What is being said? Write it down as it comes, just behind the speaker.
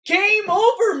Game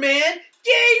over, man!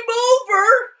 Game over!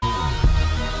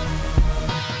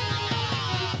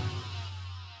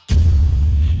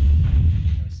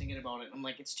 I was thinking about it. I'm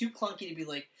like, it's too clunky to be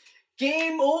like,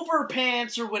 game over,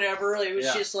 pants, or whatever. It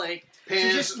was just like...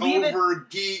 Pants, so just leave over,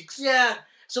 geeks. Yeah.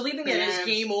 So leaving it Pants. as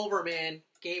game over, man.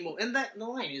 Game over. And the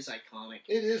line is iconic.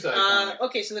 It is iconic.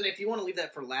 Okay, so then if you want to leave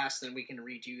that for last, then we can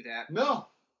redo that. No.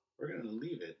 We're going to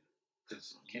leave it.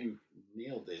 Because you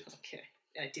nailed it. Okay.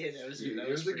 I did. That was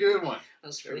a good one. That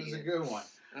was It was a good one.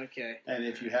 Okay. And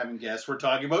if you haven't guessed, we're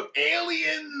talking about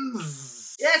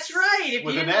Aliens! That's right! If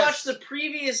With you an didn't S. watch the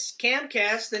previous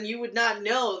Camcast, then you would not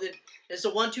know that it's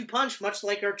a 1-2 punch, much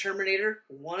like our Terminator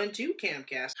 1 and 2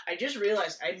 Camcast. I just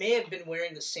realized I may have been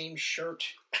wearing the same shirt.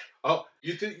 Oh,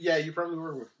 you think? Yeah, you probably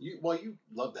were. You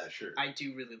love that shirt. I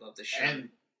do really love this shirt. And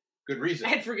good reason.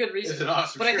 And for good reason. It's an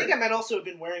awesome but shirt. I think I might also have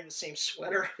been wearing the same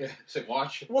sweater. Yeah, say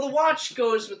watch. Well, the watch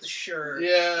goes with the shirt.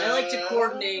 Yeah. I like to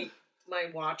coordinate my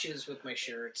watches with my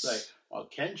shirts. It's like, well,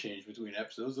 Ken changed between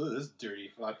episodes. Look at this dirty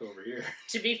fuck over here.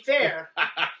 To be fair,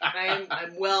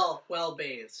 I'm well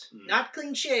bathed. Mm. Not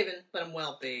clean shaven, but I'm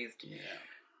well bathed. Yeah.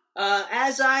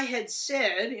 As I had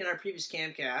said in our previous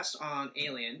Camcast on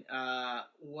Alien,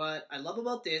 what I love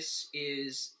about this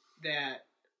is that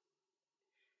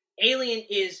Alien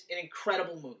is an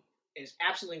incredible movie. It is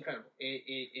absolutely incredible.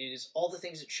 It is all the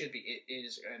things it should be. It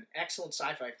is an excellent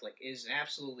sci-fi flick. It is an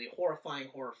absolutely horrifying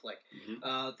horror flick.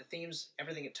 Mm-hmm. The themes,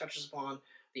 everything it touches upon,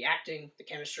 the acting, the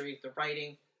chemistry, the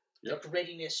writing, Yep. the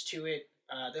grittiness to it.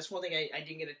 That's one thing I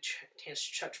didn't get a chance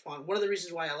to touch upon. One of the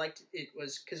reasons why I liked it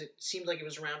was because it seemed like it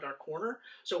was around our corner,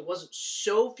 so it wasn't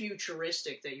so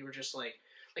futuristic that you were just like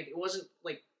it wasn't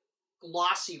like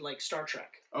glossy like Star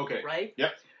Trek. Okay. Right?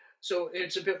 Yep. So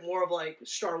it's a bit more of like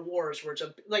Star Wars, where it's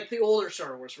like the older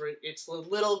Star Wars, where it's a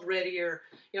little grittier.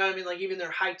 You know what I mean? Like even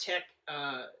their high tech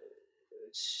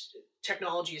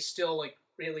technology is still like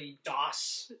really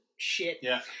DOS shit.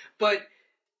 Yeah. But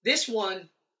this one,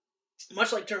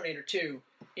 much like Terminator 2,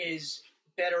 is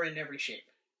better in every shape.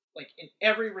 Like in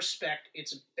every respect,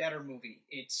 it's a better movie.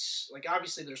 It's like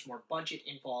obviously there's more budget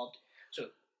involved, but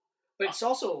it's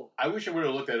also. I wish I would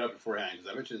have looked that up beforehand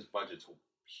because I bet you this budget's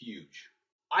huge.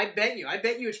 I bet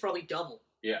you it's probably double.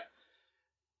 Yeah.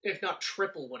 If not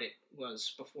triple what it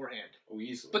was beforehand. Oh,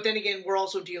 easily. But then again, we're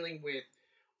also dealing with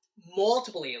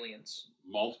multiple aliens.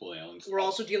 Multiple aliens. We're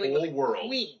also dealing with a world.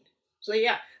 queen. So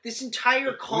yeah, this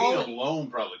entire The colony. queen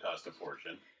alone probably cost a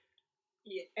fortune.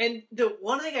 Yeah, and the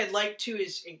one thing I'd like to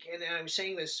is, and I'm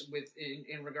saying this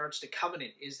in regards to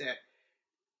Covenant, is that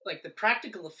like the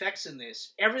practical effects in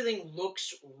this, everything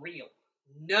looks real.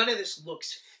 None of this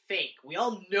looks fake. We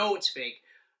all know it's fake,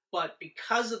 but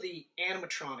because of the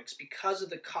animatronics, because of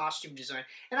the costume design,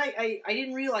 and I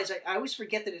didn't realize, I always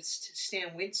forget that it's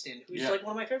Stan Winston, who's like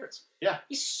one of my favorites. Yeah.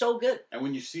 He's so good. And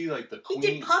when you see like the queen... He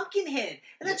did Pumpkinhead,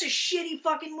 and that's a shitty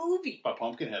fucking movie. But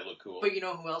Pumpkinhead looked cool. But you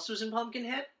know who else was in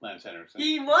Pumpkinhead? Lance Henriksen.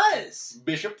 He was.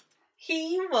 Bishop.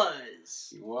 He was.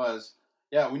 He was.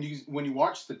 Yeah, when you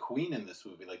watch the queen in this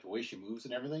movie, like the way she moves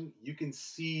and everything, you can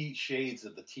see shades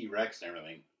of the T-Rex and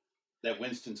everything that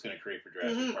Winston's going to create for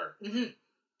Jurassic Park. Mm-hmm.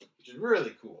 Which is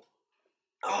really cool.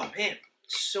 Oh, man.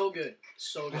 So good.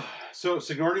 So good. So,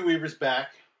 Sigourney Weaver's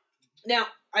back. Now,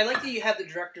 I like that you have the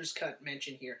director's cut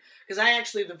mentioned here. Because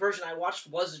the version I watched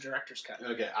was the director's cut.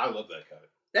 Okay, I love that cut.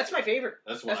 That's my favorite.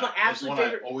 That's my absolute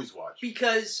favorite. I always watch.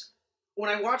 Because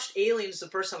when I watched Aliens the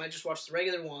first time, I just watched the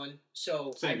regular one.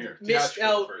 So Same I here. missed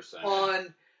out the first time,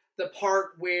 on the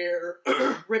part where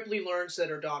Ripley learns that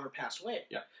her daughter passed away.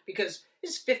 Yeah. Because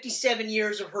it's 57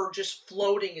 years of her just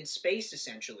floating in space,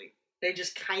 essentially. They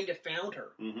just kind of found her.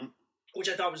 Mm-hmm. Which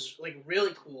I thought was like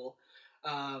really cool.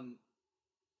 And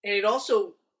it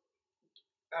also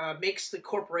makes the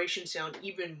corporation sound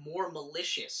even more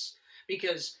malicious.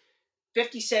 Because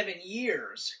 57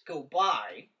 years go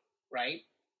by, right?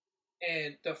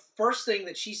 And the first thing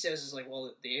that she says is like,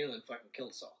 well, the alien fucking killed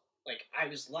us all. Like, I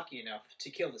was lucky enough to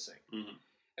kill this thing. Mm-hmm.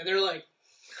 And they're like,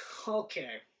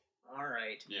 okay, all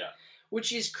right. Yeah.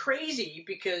 Which is crazy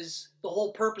because the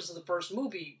whole purpose of the first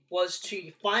movie was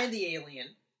to find the alien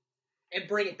and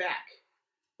bring it back.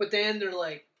 But then they're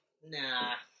like,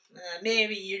 nah,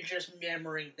 maybe you're just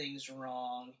remembering things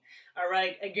wrong. All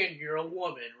right, again, you're a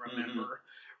woman, remember,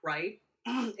 right?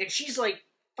 And she's like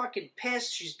fucking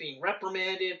pissed. She's being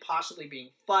reprimanded, possibly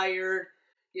being fired,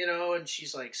 and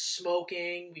she's like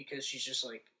smoking because she's just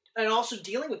like, and also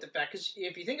dealing with the fact, because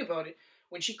if you think about it,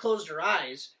 when she closed her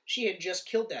eyes, she had just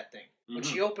killed that thing. When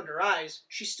she opened her eyes,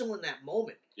 she's still in that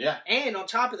moment. Yeah. And on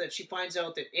top of that, she finds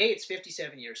out that A, it's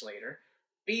 57 years later,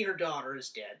 B, her daughter is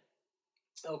dead.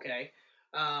 Okay.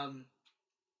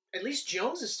 At least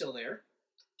Jones is still there.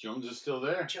 Jones is still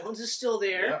there. Jones is still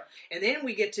there. Yeah. And then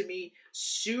we get to meet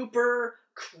super,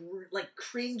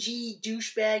 cringy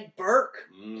douchebag Burke,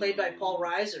 played by Paul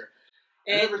Reiser.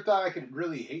 I never thought I could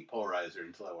really hate Paul Reiser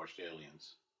until I watched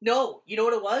Aliens. No, you know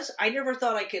what it was? I never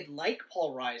thought I could like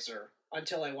Paul Reiser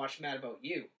until I watched Mad About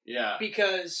You. Yeah.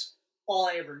 Because all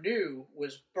I ever knew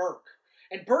was Burke.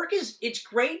 And Burke it's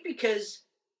great because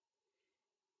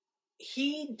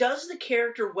he does the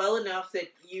character well enough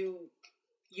that you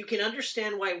can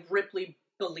understand why Ripley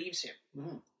believes him.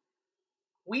 Mm-hmm.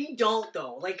 We don't,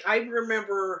 though. Like, I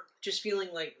remember just feeling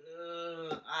like,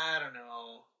 I don't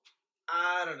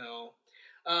know.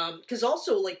 Because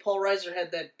also, like, Paul Reiser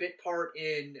had that bit part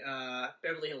in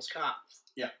Beverly Hills Cop.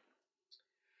 Yeah.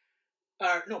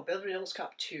 No, Beverly Hills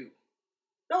Cop 2.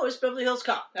 No, it was Beverly Hills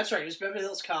Cop. That's right, it was Beverly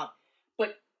Hills Cop.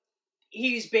 But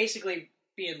he's basically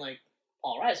being like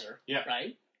Paul Reiser, yeah.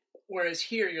 Right? Whereas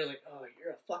here, you're like, oh,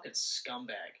 you're a fucking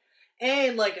scumbag.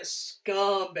 And like a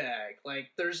scumbag.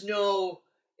 Like, there's no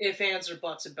ifs, ands, or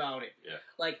buts about it. Yeah.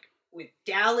 Like, with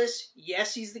Dallas,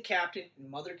 yes, he's the captain.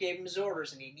 Mother gave him his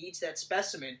orders, and he needs that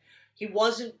specimen. He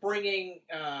wasn't bringing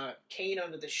Kane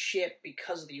onto the ship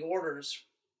because of the orders,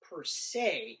 per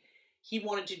se. He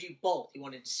wanted to do both. He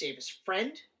wanted to save his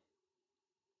friend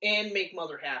and make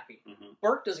Mother happy. Mm-hmm.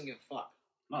 Burke doesn't give a fuck.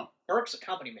 No. Burke's a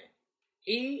company man.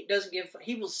 He doesn't give a fuck.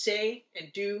 He will say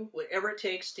and do whatever it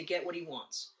takes to get what he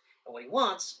wants. And what he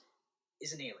wants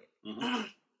is an alien. Mm-hmm.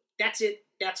 That's it.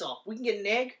 That's all. We can get an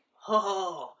egg.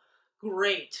 Oh,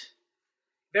 great.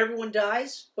 If everyone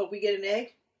dies, but we get an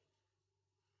egg,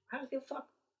 I don't give a fuck.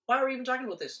 Why are we even talking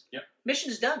about this? Yep.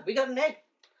 Mission's done. We got an egg.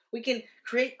 We can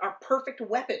create our perfect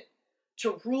weapon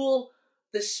to rule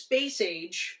the space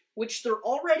age, which they're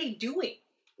already doing.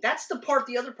 That's the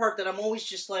other part that I'm always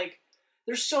just like,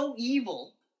 they're so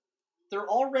evil. They're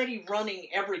already running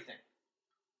everything.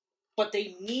 But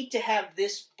they need to have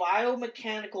this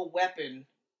biomechanical weapon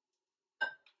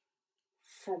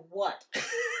for what?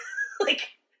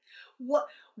 Like, what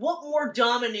more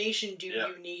domination do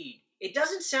you need? It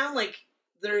doesn't sound like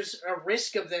there's a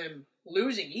risk of them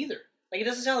losing either. Like, it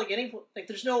doesn't sound like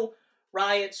there's no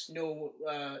riots, no,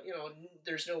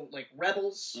 there's no, like,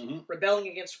 rebels rebelling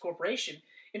against the corporation.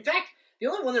 In fact, the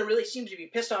only one that really seems to be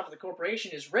pissed off at the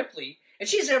corporation is Ripley, and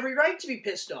she has every right to be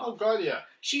pissed off. Oh, God, yeah.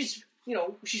 She's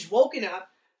woken up,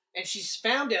 and she's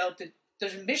found out that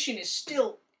the mission is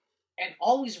still, and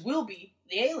always will be,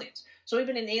 the aliens. So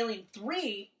even in Alien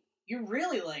 3, you're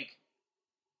really like,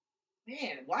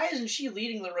 man, why isn't she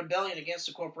leading the rebellion against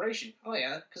the corporation? Oh,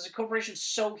 yeah, because the corporation's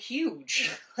so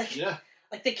huge.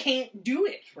 Like, they can't do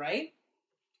it, right?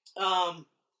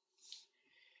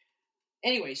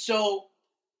 Anyway, so,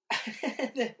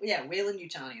 yeah,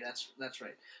 Weyland-Yutani, that's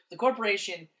right. The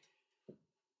corporation,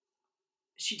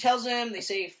 she tells them, they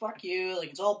say, fuck you, like,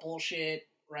 it's all bullshit,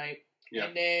 right? Yeah.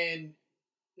 And then,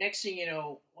 next thing you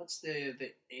know, what's the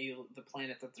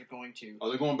planet that they're going to? Oh,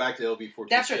 they're going back to LV-426.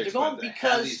 That's right, they're going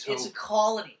because it's a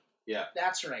colony. Yeah.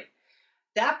 That's right.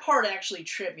 That part actually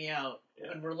tripped me out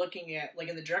when we're looking at, like,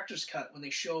 in the director's cut, when they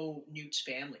show Newt's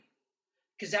family.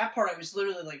 Because that part, I was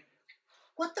literally like,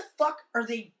 what the fuck are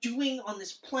they doing on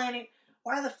this planet?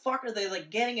 Why the fuck are they, like,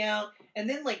 getting out? And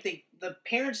then, like, the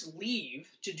parents leave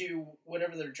to do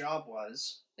whatever their job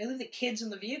was. They leave the kids in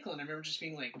the vehicle, and I remember just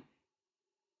being like,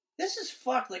 this is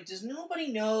fucked. Like, does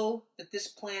nobody know that this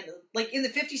planet... Like, in the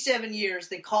 57 years,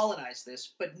 they colonized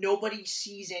this, but nobody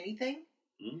sees anything?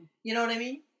 Mm-hmm. You know what I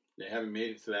mean? They haven't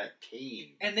made it to that cave.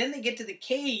 And then they get to the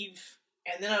cave,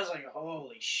 and then I was like,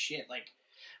 holy shit. Like,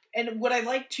 and what I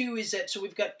like, too, is that... So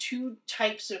we've got two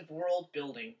types of world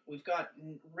building. We've got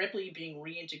Ripley being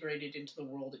reintegrated into the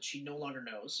world that she no longer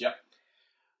knows. Yep.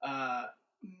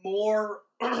 More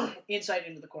insight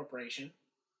into the corporation.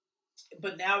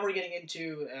 But now we're getting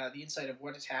into the insight of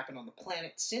what has happened on the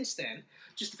planet since then.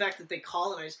 Just the fact that they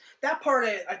colonized. That part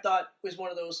I thought was one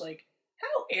of those, like,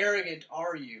 how arrogant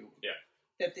are you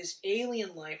that this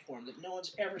alien life form that no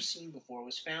one's ever seen before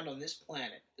was found on this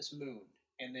planet, this moon,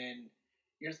 and then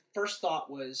your first thought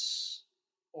was,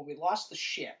 well, we lost the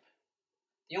ship.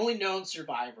 The only known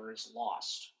survivor is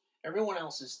lost. Everyone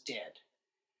else is dead.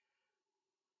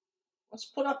 Let's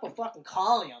put up a fucking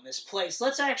colony on this place.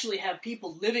 Let's actually have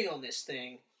people living on this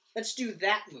thing. Let's do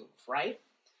that move, right?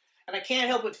 And I can't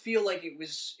help but feel like it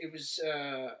was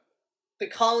the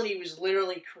colony was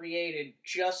literally created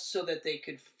just so that they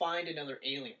could find another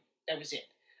alien. That was it.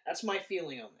 That's my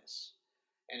feeling on this.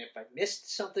 And if I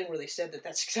missed something where they said that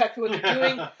that's exactly what they're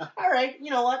doing, all right,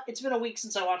 you know what? It's been a week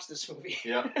since I watched this movie.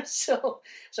 Yeah. So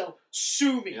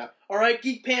sue me. Yep. All right,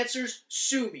 Geek Pantsers,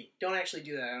 sue me. Don't actually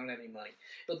do that. I don't have any money.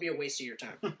 It'll be a waste of your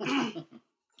time.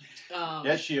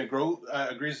 Yeah, she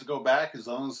agrees to go back as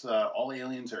long as all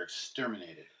aliens are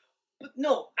exterminated. But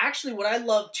no, actually, what I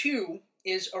love too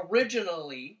is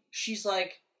originally she's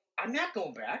like, I'm not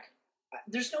going back.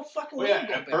 There's no fucking way I'm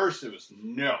going at back. first it was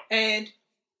no. And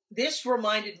this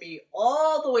reminded me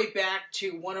all the way back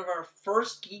to one of our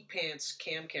first Geek Pants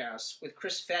camcasts with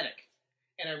Chris Fedek.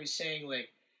 And I was saying, like,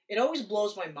 it always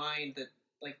blows my mind that,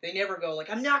 like, they never go, like,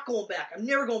 I'm not going back. I'm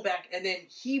never going back. And then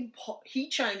he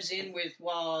chimes in with,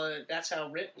 well, that's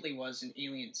how Ripley was in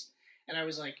Aliens. And I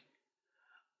was like,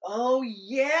 oh,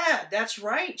 yeah, that's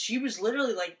right. She was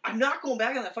literally like, I'm not going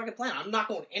back on that fucking planet. I'm not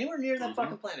going anywhere near that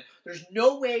fucking planet. There's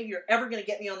no way you're ever going to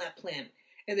get me on that planet.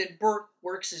 And then Burt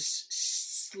works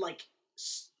his,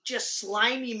 just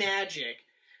slimy magic.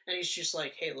 And he's just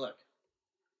like, hey, look,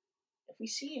 if we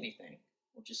see anything,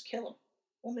 we'll just kill them.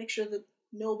 We'll make sure that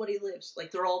nobody lives.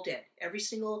 Like, they're all dead. Every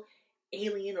single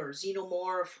alien or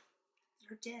xenomorph,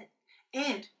 they're dead.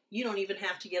 And you don't even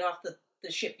have to get off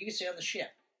the ship. You can stay on the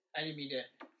ship. I didn't mean to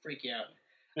freak you out.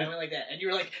 I went like that. And you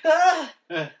were like,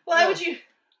 why would you?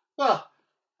 Well,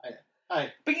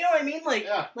 but you know what I mean? Like,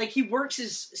 like he works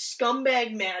his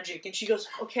scumbag magic, and she goes,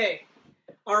 okay,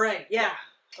 all right, yeah,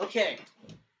 okay.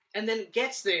 And then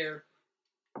gets there,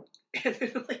 and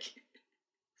then, like,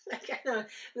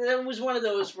 that was one of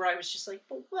those where I was just like,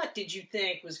 but what did you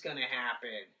think was going to happen?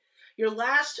 Your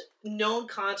last known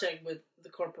contact with the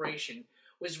corporation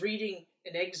was reading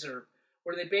an excerpt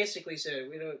where they basically said,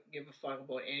 we don't give a fuck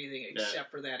about anything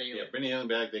except for that alien. Yeah, bring the alien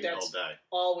back, they can all die.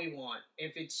 All we want.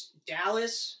 If it's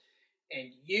Dallas and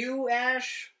you,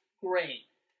 Ash, great.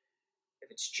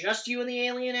 If it's just you and the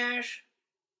alien, Ash,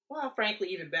 well, frankly,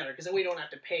 even better, because then we don't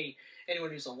have to pay anyone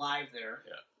who's alive there.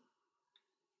 Yeah.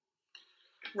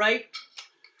 Right?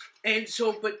 And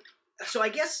so, so I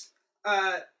guess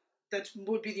that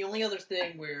would be the only other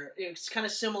thing where it's kind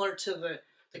of similar to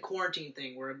the quarantine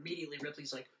thing, where immediately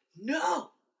Ripley's like,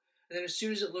 no! And then as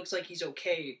soon as it looks like he's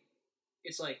okay,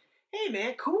 it's like, hey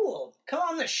man, cool, come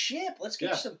on the ship, let's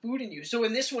get you some food in you. So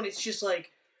in this one, it's just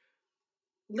like,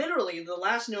 literally, the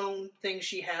last known thing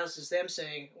she has is them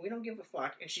saying, we don't give a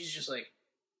fuck, and she's just like,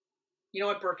 you know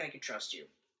what, Burke, I can trust you.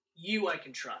 You I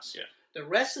can trust. Yeah. The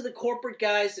rest of the corporate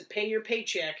guys that pay your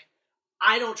paycheck,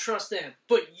 I don't trust them.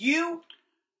 But you're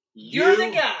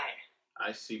the guy.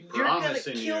 I see promise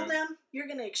in you. You're going to kill them, you're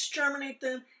going to exterminate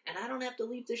them, and I don't have to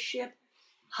leave the ship.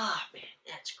 Ah, man,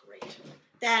 that's great.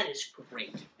 That is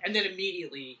great. And then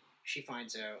immediately she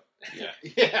finds out.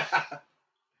 Yeah.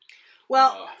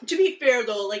 Well, to be fair,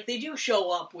 though, like, they do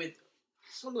show up with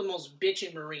some of the most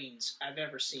bitchin' Marines I've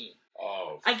ever seen.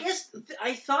 Oh. I guess,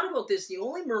 I thought about this, the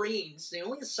only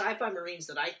sci-fi Marines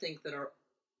that I think that are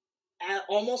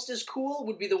almost as cool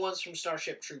would be the ones from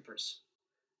Starship Troopers.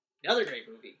 Another great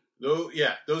movie.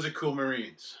 Those are cool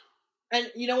Marines. And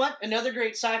you know what? Another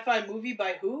great sci-fi movie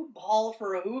by who? Paul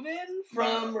Verhoeven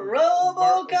from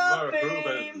RoboCop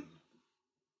fame.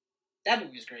 That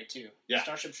movie was great too. Yeah.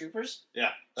 Starship Troopers. Yeah,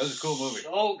 that was a cool movie.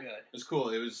 So good. It was cool.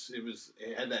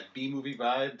 It had that B movie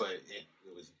vibe, but it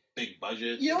was big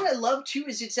budget. You know what I love too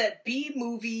is it's that B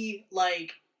movie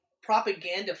like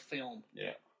propaganda film. Yeah.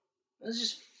 It was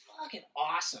just fucking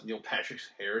awesome. Neil Patrick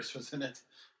Harris was in it.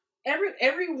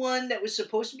 Everyone that was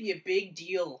supposed to be a big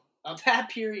deal of that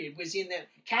period was in that.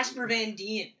 Casper Van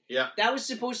Dien. Yeah. That was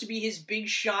supposed to be his big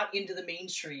shot into the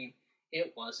mainstream.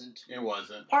 It wasn't. It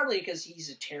wasn't. Partly because he's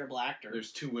a terrible actor.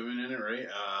 There's two women in it, right?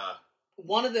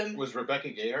 One of them... Was Rebecca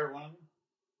Gayheart one of them?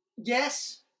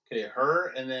 Yes. Okay, her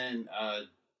and then... I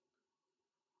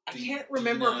can't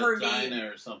remember her name.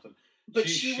 Or something. But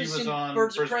she was in on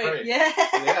Birds of Prey. Yeah.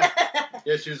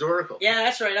 Yeah, she was Oracle. Yeah,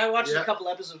 that's right. I watched a couple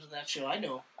episodes of that show. I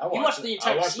know. You watched the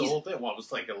entire season. I watched the whole thing. Well, it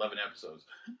was like 11 episodes.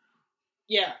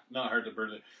 Yeah. Not hard to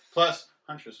burn it. Plus,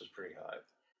 Huntress was pretty hot.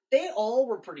 They all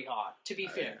were pretty hot, to be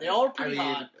fair. They all were pretty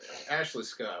hot. Ashley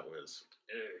Scott was...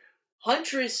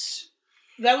 Huntress...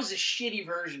 That was a shitty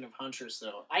version of Huntress,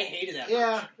 though. I hated that version.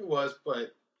 Yeah, it was,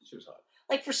 but she was hot.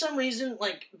 Like, for some reason,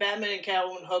 like, Batman and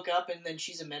Catwoman hook up, and then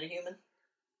she's a metahuman.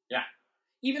 Yeah.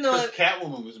 Even though... Because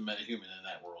Catwoman was a metahuman in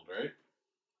that world, right?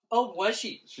 Oh, was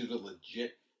she? She was a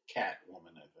legit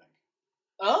Catwoman, I think.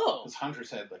 Oh. Because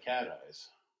Huntress had the cat eyes.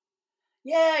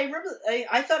 Yeah, I remember.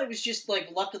 I thought it was just like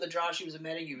luck of the draw. She was a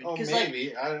metahuman. Oh,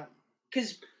 maybe. I don't.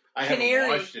 Because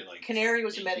Canary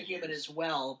was a metahuman as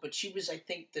well, but she was, I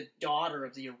think, the daughter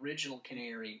of the original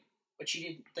Canary. But she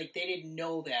didn't. Like, they didn't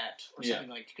know that or something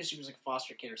like because she was like a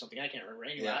foster kid or something. I can't remember.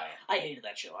 Anyway, I hated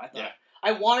that show. I thought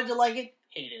I wanted to like it,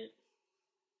 hated it.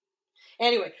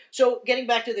 Anyway, so getting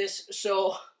back to this,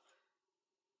 so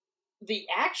the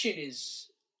action is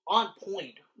on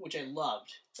point, which I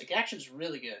loved. Like, the action's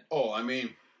really good. Oh, I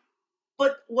mean...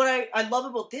 But what I love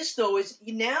about this though is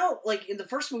now, like in the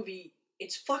first movie,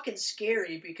 it's fucking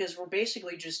scary because we're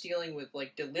basically just dealing with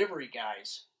like delivery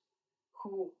guys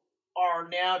who are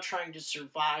now trying to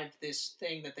survive this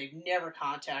thing that they've never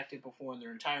contacted before in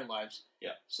their entire lives.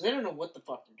 Yeah. So they don't know what the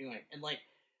fuck they're doing, and like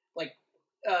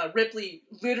Ripley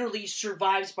literally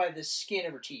survives by the skin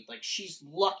of her teeth. Like she's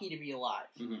lucky to be alive,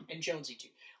 and Jonesy too,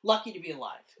 lucky to be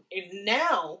alive. And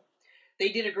now they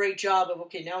did a great job of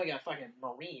okay, now we got fucking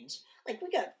Marines. Like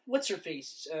we got what's her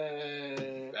face,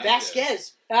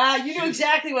 Vasquez. You know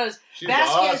exactly what it is. She's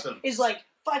Vasquez awesome. is like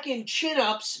fucking chin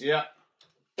ups. Yeah.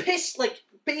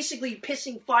 Basically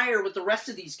pissing fire with the rest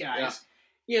of these guys.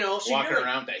 Yeah. You know, so walking you're like,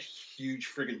 around with that huge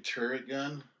friggin' turret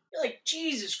gun. You're like,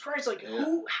 Jesus Christ! Like, Yeah.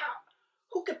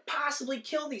 who could possibly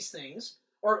kill these things,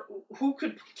 or who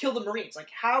could kill the Marines? Like,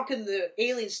 how can the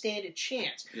aliens stand a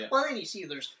chance? Yeah. Well, then you see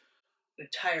there's an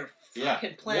entire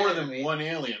fucking planet. More than one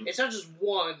alien. It's not just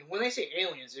one. When they say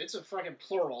aliens, it's a fucking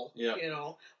plural. Yeah. You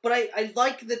know, but I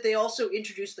like that they also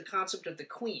introduced the concept of the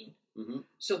Queen. Mm-hmm.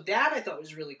 So that I thought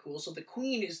was really cool. So the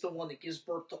Queen is the one that gives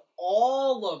birth to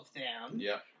all of them.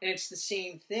 Yeah. And it's the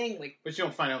same thing. Like, but you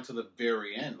don't find out to the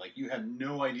very end. Like, you have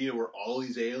no idea where all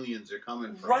these aliens are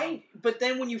coming from. Right. But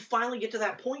then when you finally get to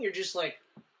that point, you're just like...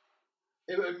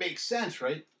 It makes sense,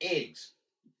 right? Eggs.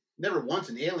 Never once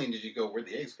an alien did you go, where'd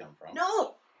the eggs come from?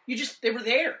 No. They were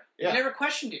there. Yeah. You never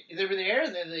questioned it. They were there,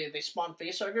 and then they spawned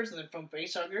facehuggers, and then from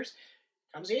facehuggers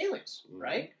comes aliens,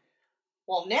 right?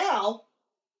 Well, now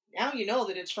you know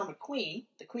that it's from a queen.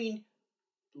 The queen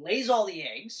lays all the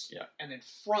eggs, and then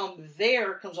from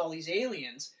there comes all these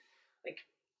aliens. Like,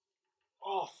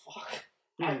 oh, fuck.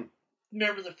 I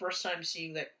remember the first time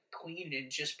seeing that queen and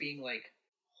just being like,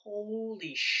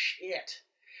 holy shit.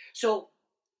 So,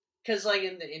 because like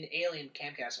in Alien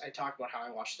Camcast, I talked about how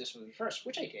I watched this movie first,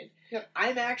 which I did. Yep.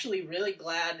 I'm actually really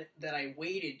glad that I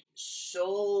waited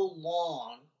so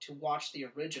long to watch the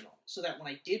original, so that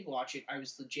when I did watch it, I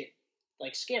was legit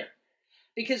like scared,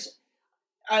 because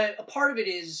a part of it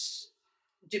is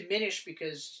diminished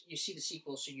because you see the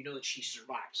sequel, so you know that she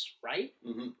survives, right?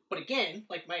 Mm-hmm. But again,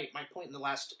 like my point in the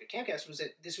last Camcast was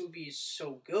that this movie is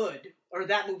so good, or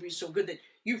that movie is so good that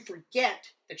you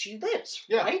forget that she lives,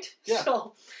 right? Yeah.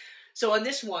 So on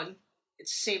this one,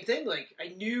 it's the same thing. Like, I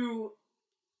knew...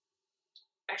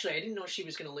 Actually, I didn't know she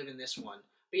was going to live in this one.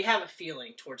 But you have a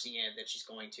feeling towards the end that she's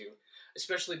going to.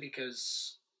 Especially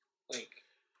because, like...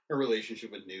 Her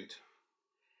relationship with Newt.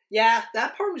 Yeah,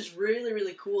 that part was really,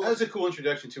 really cool. That was a cool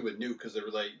introduction to with Newt, because they were,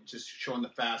 like, just showing the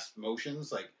fast motions.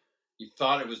 Like, you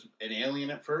thought it was an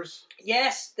alien at first.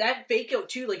 Yes, that fake out,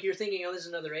 too. Like, you're thinking, oh, there's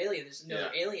another alien. There's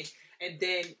another alien. And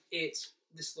then it's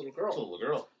this little girl. It's a little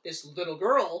girl. This little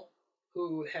girl...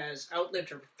 who has outlived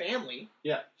her family.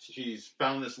 Yeah, she's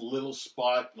found this little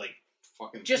spot, like,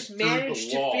 fucking just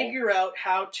managed to figure out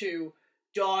how to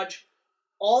dodge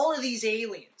all of these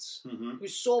aliens,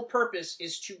 whose sole purpose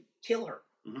is to kill her.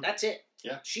 Mm-hmm. That's it.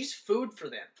 Yeah. She's food for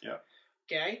them. Yeah.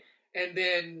 Okay? And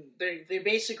then they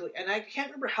basically... And I can't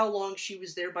remember how long she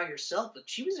was there by herself, but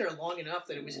she was there long enough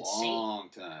that it was insane. Long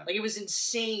time. Like, it was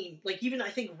insane. Like, even I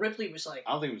think Ripley was like...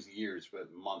 I don't think it was years,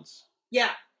 but months.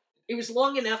 Yeah. It was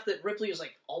long enough that Ripley was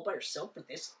like, all by herself for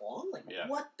this long? Like,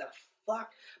 what the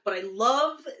fuck? But I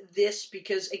love this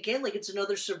because, again, like, it's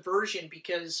another subversion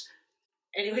because...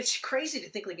 And it's crazy to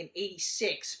think, like, in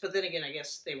 86, but then again, I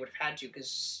guess they would have had to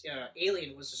because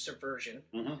Alien was a subversion,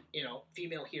 you know,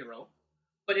 female hero.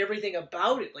 But everything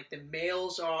about it, like, the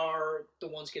males are the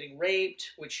ones getting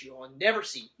raped, which you'll never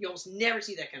see. You almost never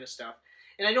see that kind of stuff.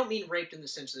 And I don't mean raped in the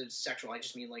sense that it's sexual. I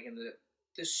just mean, like, in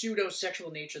the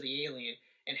pseudo-sexual nature of the alien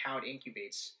and how it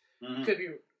incubates. Could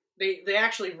be... They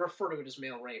actually refer to it as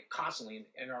male rape constantly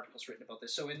in articles written about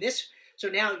this. So in this... So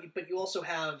now... But you also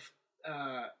have...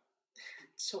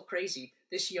 it's so crazy.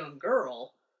 This young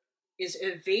girl is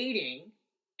evading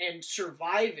and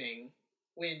surviving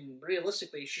when,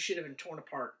 realistically, she should have been torn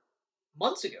apart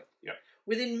months ago. Yeah.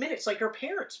 Within minutes, like her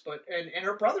parents, but and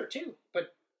her brother, too.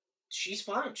 But she's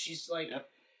fine. She's, like...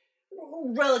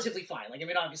 relatively fine. Like, I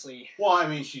mean, obviously... Well, I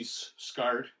mean, she's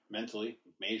scarred mentally,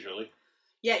 majorly.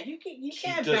 Yeah, you can't bounce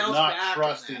back. She does not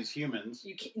trust these humans.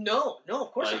 You can't, no,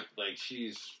 of course not. Like,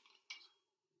 she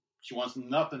wants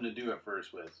nothing to do at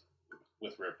first with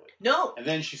Ripley. No. And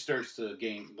then she starts to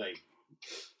gain, like,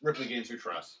 Ripley gains her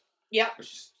trust. Yeah. But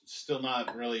she's still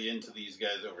not really into these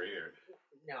guys over here.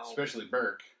 No. Especially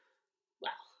Burke.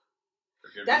 Well,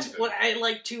 that's reason. What I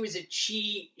like, too, is that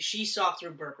she saw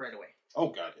through Burke right away. Oh,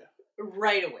 God, yeah.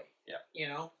 Right away. Yeah. You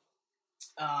know?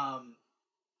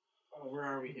 where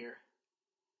are we here?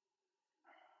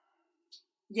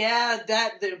 Yeah,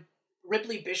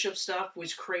 Ripley Bishop stuff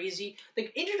was crazy.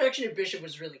 The introduction of Bishop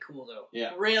was really cool, though.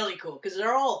 Yeah. Really cool. Because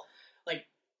they're all, like,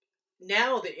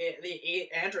 now the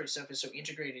android stuff is so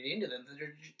integrated into them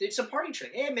that it's a party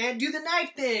trick. Hey, man, do the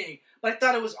knife thing! But I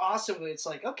thought it was awesome when it's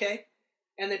like, okay.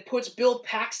 And then puts Bill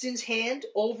Paxton's hand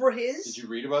over his. Did you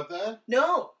read about that?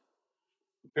 No.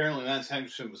 Apparently Lance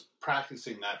Henriksen was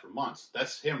practicing that for months.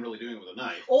 That's him really doing it with a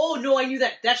knife. Oh, no, I knew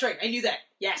that. That's right. I knew that.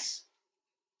 Yes.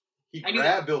 He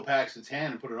grabbed Bill Paxton's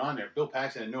hand and put it on there. Bill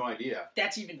Paxton had no idea.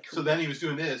 That's even cool. So then he was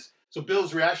doing this. So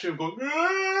Bill's reaction of going,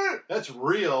 "Aah!" That's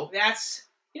real. That's,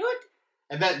 you know what?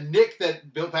 And that nick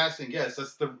that Bill Paxton gets,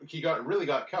 he really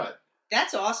got cut.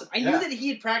 That's awesome. I knew that he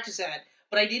had practiced that,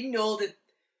 but I didn't know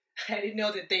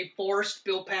that they forced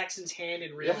Bill Paxton's hand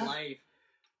in real life.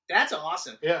 That's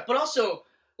awesome. Yeah. But also,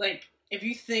 like, if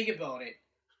you think about it,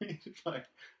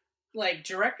 like,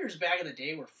 directors back in the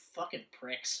day were fucking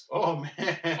pricks. Oh,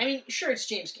 man. I mean, sure, it's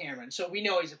James Cameron, so we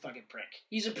know he's a fucking prick.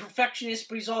 He's a perfectionist,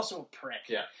 but he's also a prick.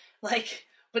 Yeah. Like,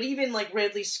 but even, like,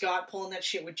 Ridley Scott pulling that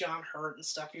shit with John Hurt and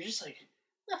stuff, you're just like,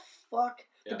 what the fuck?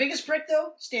 Yeah. The biggest prick,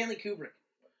 though, Stanley Kubrick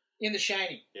in The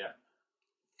Shining. Yeah.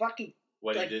 Fucking,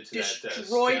 what like, he did to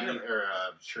destroyed that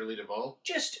Shirley Duvall?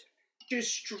 Just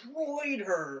destroyed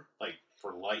her. Like,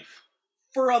 for life.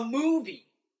 For a movie.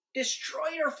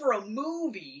 Destroyed her for a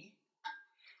movie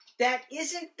that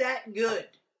isn't that good.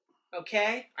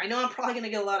 Okay? I know I'm probably going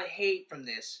to get a lot of hate from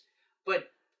this,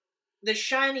 but The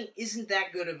Shining isn't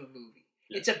that good of a movie.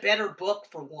 Yeah. It's a better book,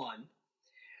 for one.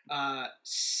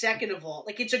 Second of all,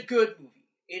 like, it's a good movie.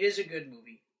 It is a good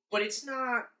movie. But it's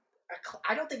not...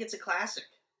 I don't think it's a classic.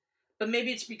 But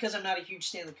maybe it's because I'm not a huge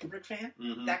Stanley Kubrick fan.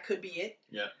 Mm-hmm. That could be it.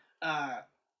 Yeah.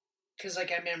 Because,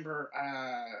 like, I remember...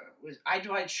 Eyes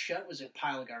Wide Shut was a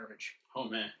pile of garbage. Oh,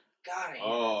 man. God, I hate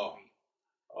that movie.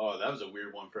 Oh, that was a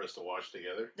weird one for us to watch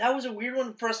together. That was a weird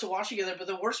one for us to watch together, but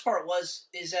the worst part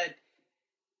is that,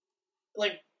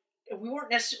 like, we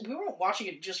weren't watching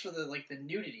it just for the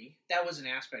nudity. That was an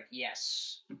aspect,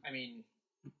 yes. I mean,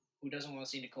 who doesn't want to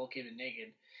see Nicole Kidman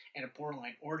naked and a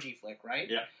borderline orgy flick, right?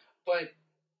 Yeah. But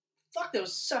fuck, that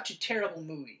was such a terrible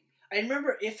movie. I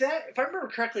remember if I remember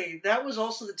correctly, that was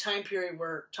also the time period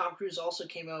where Tom Cruise also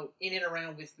came out in and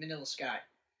around with Vanilla Sky.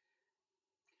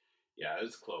 Yeah,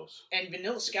 it's close. And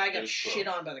Vanilla Sky got shit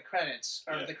on by the critics,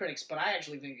 but I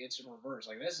actually think it's in reverse.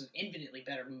 Like, this is an infinitely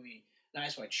better movie than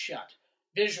Eyes Wide Shut.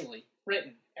 Visually,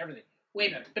 written, everything. Way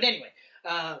better. But anyway.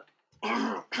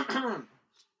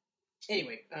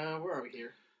 Where are we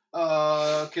here?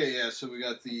 Okay, yeah, so we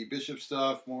got the Bishop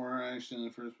stuff, more action in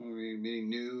the first movie, meeting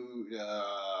new,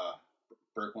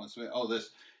 Burke wants to... Oh, this...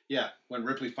 Yeah, when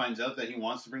Ripley finds out that he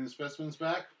wants to bring the specimens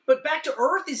back. But Back to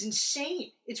Earth is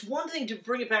insane. It's one thing to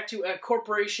bring it back to a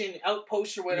corporation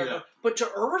outpost or whatever, but to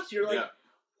Earth, you're like,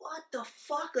 what the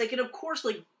fuck? Like, and of course,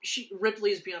 like,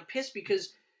 Ripley is beyond pissed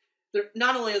because they're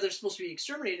not only are they supposed to be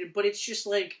exterminated, but it's just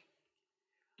like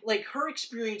her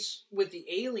experience with the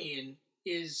alien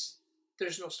is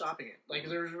there's no stopping it. Like,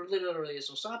 there literally is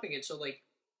no stopping it. So, like,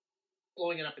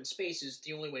 blowing it up in space is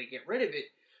the only way to get rid of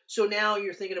it. So now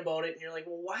you're thinking about it, and you're like,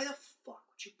 well, why the fuck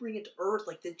would you bring it to Earth?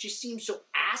 Like, that just seems so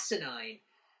asinine.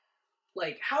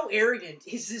 Like, how arrogant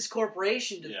is this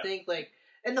corporation to think, like...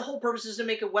 And the whole purpose is to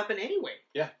make a weapon anyway.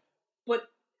 Yeah. But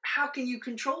how can you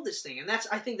control this thing? And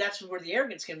I think that's where the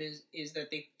arrogance comes in, is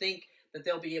that they think that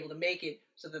they'll be able to make it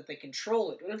so that they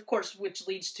control it. And, of course, which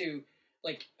leads to,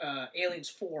 like, Aliens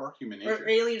 4. Human Nature. Or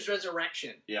Aliens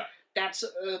Resurrection. Yeah. That's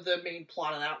the main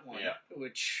plot of that one. Yeah.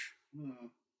 Which...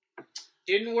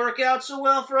 didn't work out so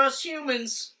well for us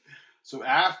humans. So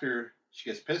after she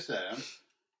gets pissed at him,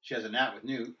 she has a nap with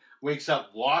Newt, wakes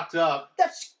up locked up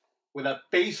with a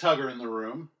face hugger in the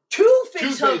room. Two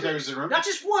face huggers in the room. Not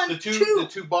just one, two. The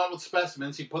two bottled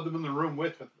specimens, he put them in the room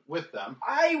with them.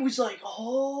 I was like,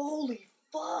 holy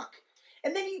fuck.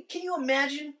 And then can you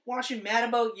imagine watching Mad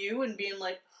About You and being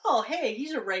like, oh, hey,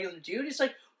 he's a regular dude. It's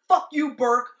like, fuck you,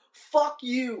 Burke. Fuck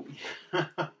you.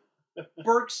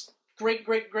 Burke's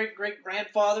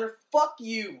great-great-great-great-grandfather, fuck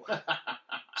you.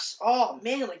 Oh,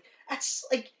 man, like, that's,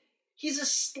 like, he's a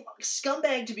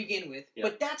scumbag to begin with,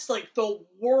 but that's, like, the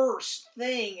worst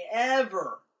thing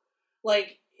ever.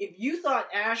 Like, if you thought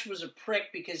Ash was a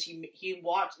prick because he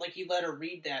watched, like, he let her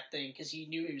read that thing because he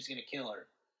knew he was going to kill her,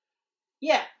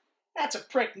 yeah, that's a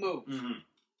prick move. Mm-hmm.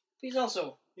 He's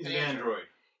also... He's an android.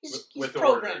 He's with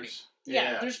programming. Orders.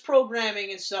 Yeah, there's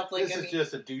programming and stuff like that. This is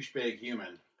just a douchebag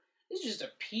human. This is just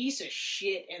a piece of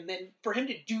shit, and then for him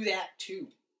to do that, too.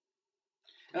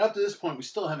 And up to this point, we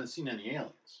still haven't seen any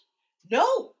aliens.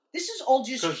 No! This is all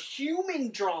just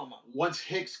human drama. Once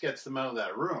Hicks gets them out of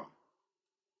that room.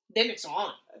 Then it's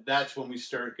on. That's when we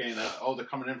start getting they're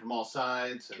coming in from all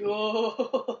sides. And,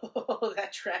 Oh,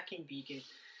 that tracking beacon.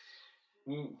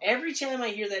 mm, Every time I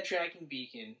hear that tracking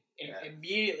beacon, it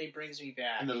immediately brings me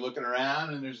back. and they're looking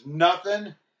around and there's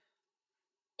nothing.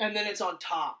 And then it's on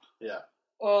top. Yeah.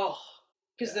 Oh.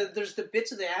 Because there's the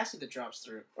bits of the acid that drops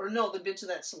through. Or no, the bits of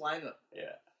that saliva.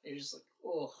 Yeah. You're just like,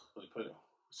 oh.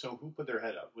 So who put their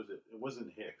head up? It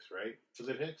wasn't Hicks, right? Was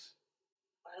it Hicks?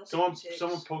 I don't Someone think it's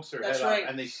someone Hicks. pokes their That's head right. up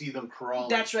and they see them crawling.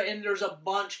 That's right, and there's a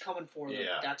bunch coming for them.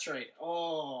 Yeah. That's right.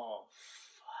 Oh,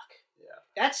 fuck. Yeah.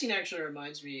 That scene actually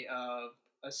reminds me of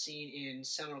a scene in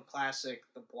seminal classic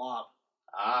The Blob.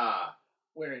 Ah.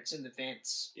 Where it's in the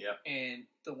vents. Yep. And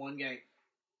the one guy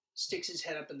sticks his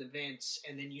head up in the vents,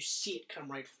 and then you see it come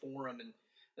right for him,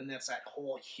 and that's that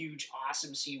whole huge,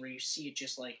 awesome scene where you see it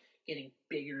just, like, getting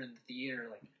bigger in the theater.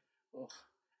 Like, oh,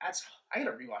 I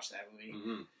gotta rewatch that movie.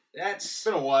 Mm-hmm. It's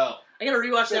been a while. I gotta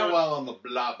rewatch that. Been a while on the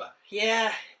Blob.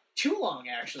 Yeah, too long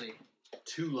actually.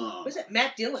 Too long. What was that?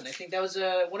 Matt Dillon. I think that was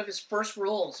one of his first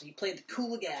roles. He played the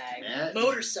cool guy, Matt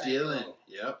motorcycle. Dillon.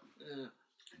 Yep. And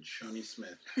Shawnee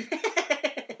Smith.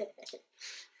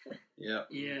 Yep.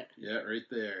 Yeah. Yeah, right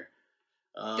there.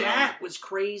 That was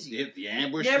crazy. The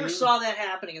ambush. Never scene? saw that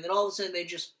happening, and then all of a sudden they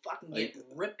just fucking get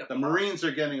ripped apart. The Marines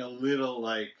are getting a little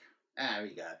like, we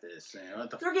got this.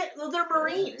 They're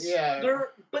Marines. Yeah.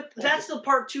 But that's the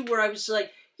part too where I was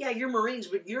like, yeah, you're Marines,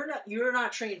 but you're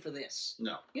not trained for this.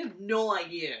 No. You have no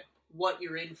idea what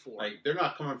you're in for. Like, they're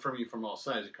not coming from you from all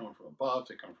sides. They're coming from above.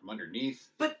 They're coming from underneath.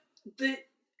 But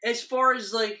as far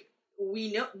as like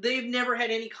we know, they've never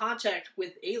had any contact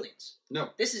with aliens. No.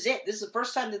 This is it. This is the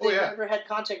first time that they've ever had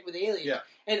contact with aliens. Yeah.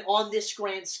 And on this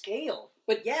grand scale.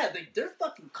 But yeah, they're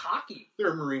fucking cocky.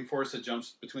 They're a Marine force that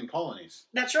jumps between colonies.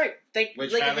 That's right.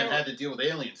 Which haven't had to deal with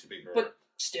aliens to be before. But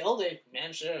still, they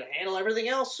managed to handle everything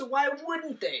else, so why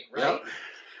wouldn't they, right? Yep.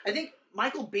 I think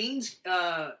Michael Biehn's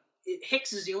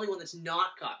Hicks is the only one that's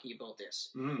not cocky about this.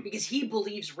 Mm. Because he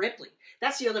believes Ripley.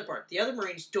 That's the other part. The other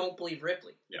Marines don't believe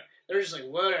Ripley. Yeah. They're just like,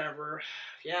 whatever.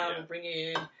 Yeah, we'll bring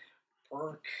you in.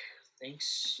 Perk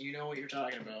thinks you know what you're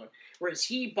talking about. Whereas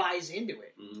he buys into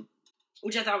it. Mm.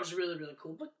 Which I thought was really, really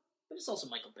cool. But it's also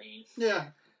Michael Biehn. Yeah.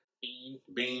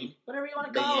 Bean. Whatever you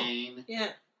want to call him. Yeah.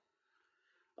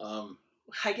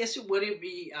 I guess it would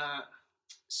be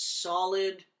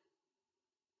solid.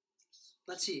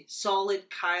 Let's see. Solid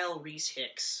Kyle Reese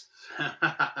Hicks.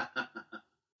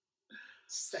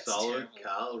 Solid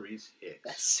Kyle Reese Hicks.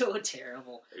 That's so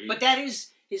terrible. But that is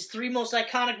his three most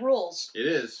iconic roles. It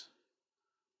is.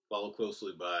 Followed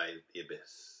closely by The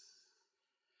Abyss,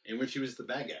 in which he was the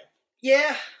bad guy.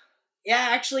 Yeah. Yeah,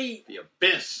 actually. The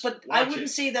Abyss. But I wouldn't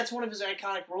say that's one of his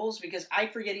iconic roles because I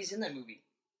forget he's in that movie.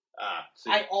 See.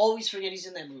 I always forget he's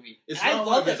in that movie. It's not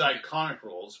one of his iconic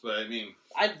roles, but I mean...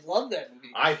 I love that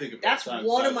movie. I think of that's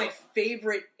one of my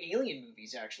favorite Alien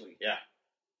movies, actually. Yeah.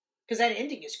 Because that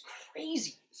ending is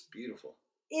crazy. It's beautiful.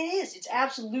 It is. It's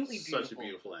absolutely beautiful. Such a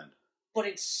beautiful end. But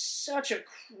it's such a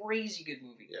crazy good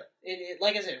movie. Yeah.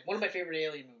 Like I said, one of my favorite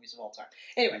Alien movies of all time.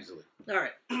 Anyway. Easily. All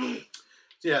right.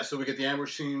 Yeah, so we get the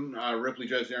ambush scene. Ripley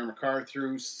drives the armored car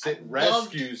through,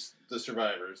 rescues the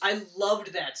survivors. I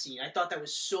loved that scene. I thought that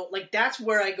was so... Like, that's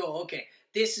where I go, okay,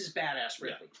 this is badass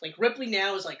Ripley. Yeah. Like, Ripley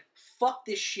now is like, fuck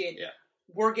this shit. Yeah.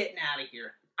 We're getting out of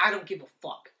here. I don't give a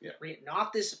fuck. Yeah. We're getting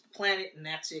off this planet, and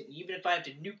that's it. And even if I have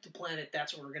to nuke the planet,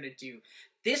 that's what we're going to do.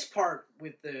 This part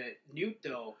with the nuke,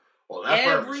 though... Well, that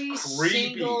every part was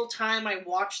creepy. Single time I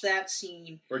watch that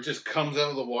scene... Where it just comes out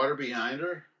of the water behind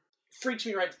her? Freaks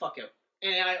me right the fuck out.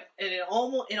 And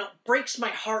it breaks my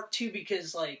heart too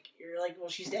because like you're like, well,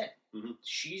 she's dead. Mm-hmm.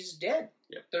 She's dead.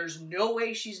 Yep. There's no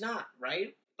way she's not,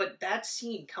 right? But that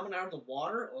scene coming out of the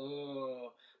water,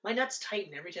 oh, my nuts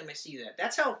tighten every time I see that.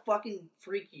 That's how fucking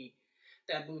freaky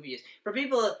that movie is. For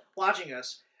people watching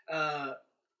us,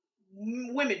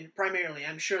 women primarily,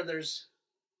 I'm sure there's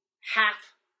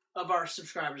half of our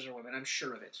subscribers are women. I'm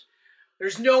sure of it.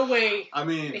 There's no way. I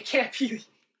mean, it can't be.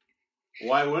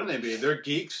 Why wouldn't they be? They're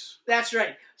geeks. That's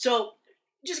right. So,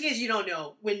 just in case you don't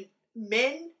know, when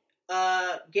men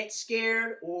get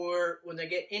scared or when they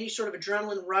get any sort of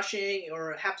adrenaline rushing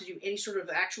or have to do any sort of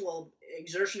actual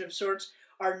exertion of sorts,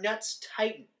 our nuts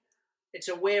tighten. It's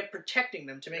a way of protecting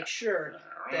them to make sure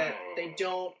that they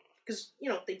don't... Because,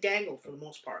 they dangle for the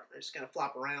most part. They just kind of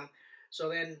flop around. So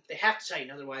then they have to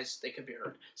tighten, otherwise they could be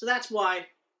hurt. So that's why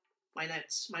my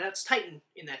nuts tighten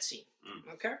in that scene.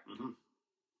 Okay? Mm-hmm.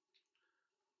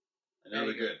 Now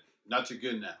they're good. Nuts are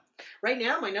good now. Right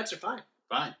now, my nuts are fine.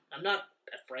 Fine. I'm not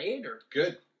afraid or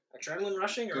good. Adrenaline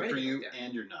rushing or good anything for you like that.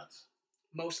 and your nuts.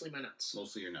 Mostly my nuts.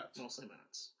 Mostly your nuts. Mostly my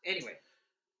nuts. Anyway.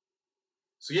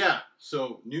 So yeah,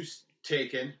 new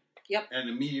taken. Yep. And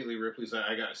immediately Ripley's like,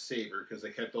 I gotta save her because they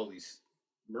kept all these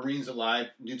Marines alive,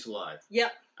 Newt's alive.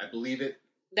 Yep. I believe it.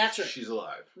 That's right. She's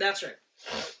alive. That's right.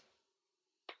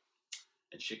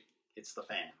 And she hits the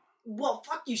fan. Well,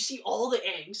 fuck, you see all the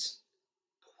eggs.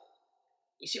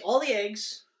 You see all the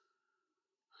eggs.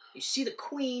 You see the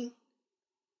queen.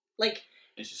 Like...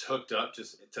 And she's hooked up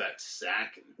just to that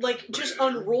sack. And like, just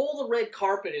unroll the red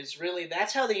carpet is really...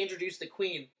 That's how they introduce the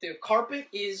queen. The carpet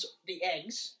is the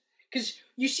eggs. Because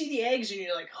you see the eggs and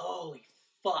you're like, holy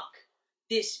fuck.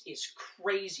 This is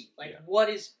crazy. Like, what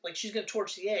is... Like, she's going to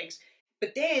torch the eggs.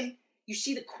 But then you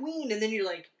see the queen and then you're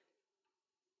like...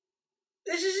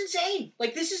 This is insane.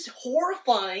 Like, this is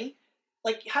horrifying.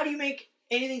 Like, how do you make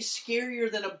anything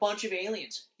scarier than a bunch of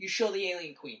aliens? You show the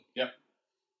alien queen. Yep.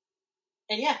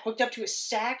 And yeah, hooked up to a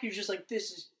sack, you're just like,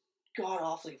 this is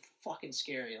god-awfully fucking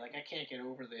scary. Like, I can't get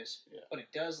over this. Yeah. But it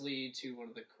does lead to one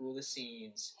of the coolest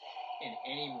scenes in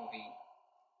any movie.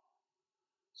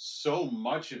 So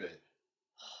much of it.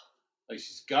 Like,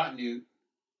 she's got Newt.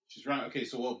 She's running. Okay,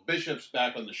 so, Bishop's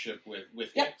back on the ship with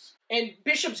Hicks. And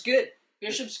Bishop's good.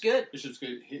 Bishop's good. Bishop's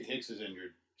good. Hicks is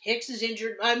injured. Hicks is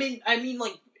injured. I mean,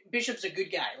 like, Bishop's a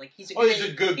good guy. Like, he's a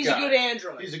good guy. He's a good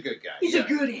android. He's a good guy. He's a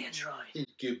good android. He's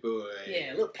a good boy. Yeah,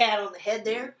 a little pat on the head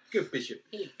there. Good Bishop.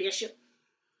 Hey, Bishop.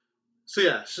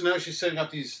 So now she's setting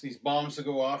up these bombs to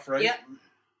go off, right? Yep.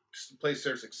 The place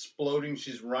starts exploding.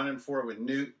 She's running for it with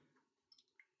Newt.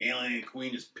 Alien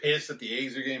Queen is pissed that the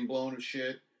eggs are getting blown and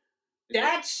shit.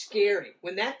 That's scary.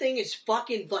 When that thing is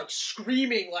fucking, like,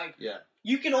 screaming, like,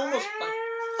 you can almost, like,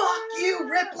 fuck you,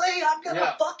 Ripley, I'm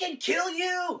gonna fucking kill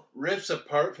you! Rips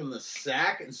apart from the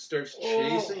sack and starts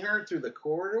chasing her through the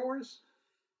corridors.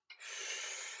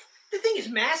 The thing is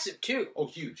massive, too. Oh,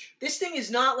 huge. This thing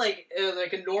is not like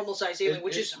a normal-sized alien,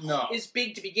 which is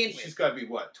big to begin with. She's got to be,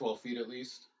 what, 12 feet at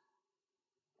least?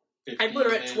 15, I put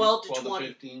her at 12 to 20.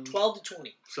 15, 12 to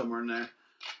 20. Somewhere in there.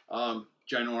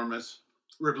 Ginormous.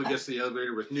 Ripley gets to the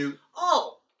elevator with Newt.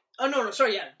 Oh, no,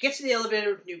 sorry, yeah. Gets to the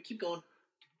elevator with Newt. Keep going.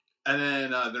 And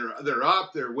then they're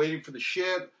up, they're waiting for the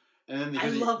ship, and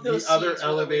then the other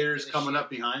elevators coming up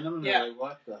behind them, and they're like,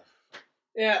 what the?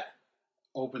 Yeah.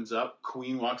 Opens up,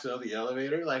 Queen walks out of the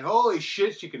elevator, like, holy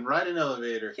shit, she can ride an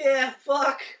elevator. Yeah,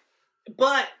 fuck.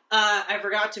 But, I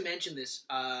forgot to mention this,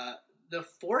 the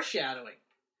foreshadowing.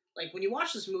 Like, when you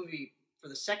watch this movie for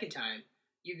the second time,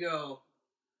 you go...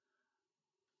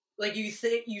 Like, you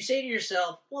say to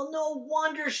yourself, well, no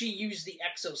wonder she used the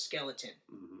exoskeleton.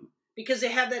 Mm-hmm. Because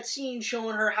they have that scene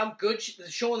showing her how good,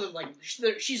 showing them, like,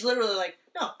 she's literally like,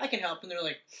 no, I can help. And they're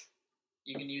like,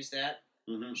 you can use that?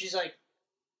 Mm-hmm. She's like,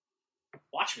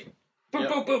 watch me. Boom,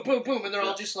 boom, boom, boom, boom. And they're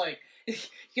all just like, you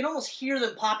can almost hear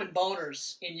them popping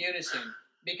boners in unison.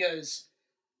 Because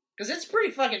it's pretty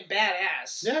fucking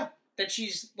badass. Yeah. That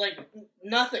she's, like,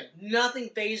 nothing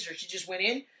phased her. She just went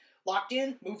in, locked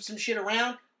in, moved some shit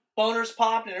around, boners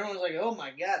popped, and everyone's like, oh my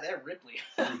god, that Ripley.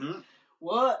 Mm-hmm.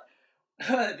 What?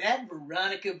 That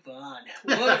Veronica Vaughn.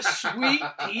 What a sweet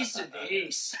piece of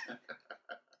ace.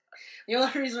 The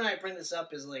only reason I bring this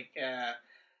up is, like,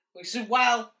 so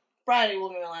while Friday will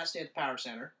be my last day at the Power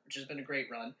Center, which has been a great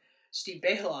run, Steve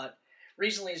Bailot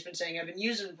recently has been saying, I've been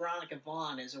using Veronica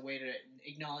Vaughn as a way to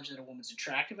acknowledge that a woman's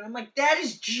attractive, and I'm like, that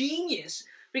is genius!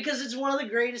 Because it's one of the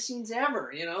greatest scenes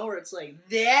ever, you know, where it's like,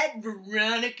 that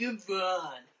Veronica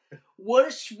Vaughn. What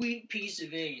a sweet piece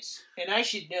of ace. And I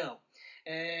should know.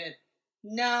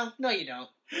 No, you don't.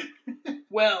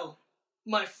 Well,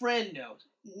 my friend knows.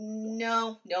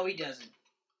 No, he doesn't.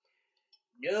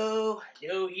 No,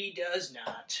 he does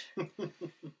not.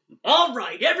 All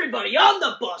right, everybody on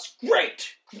the bus.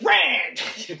 Great. Grand.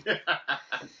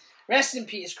 Rest in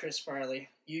peace, Chris Farley.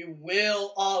 You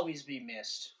will always be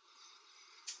missed.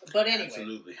 But anyway.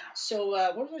 Absolutely. So,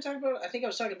 what was I talking about? I think I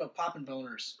was talking about popping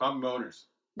boners. Popping boners.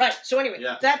 Right, so anyway,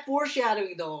 that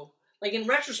foreshadowing, though, like, in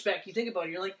retrospect, you think about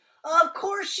it, you're like, of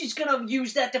course she's gonna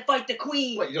use that to fight the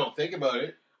queen. Well, you don't think about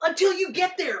it. Until you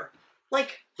get there.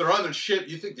 Like... They're on the ship,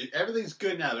 you think that everything's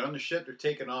good now, they're on the ship, they're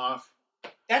taking off.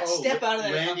 That step out of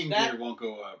that... landing gear won't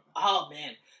go up. Oh,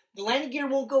 man. The landing gear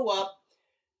won't go up.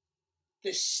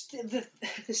 The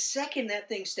second that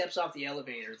thing steps off the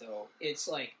elevator, though, it's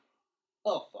like,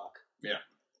 oh, fuck. Yeah.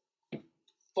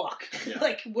 Fuck. Yeah.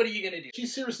 Like, what are you gonna do?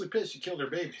 She's seriously pissed she killed her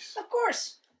babies. Of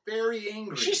course. Very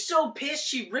angry. She's so pissed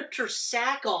she ripped her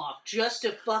sack off just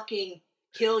to fucking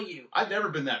kill you. I've never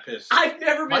been that pissed. I've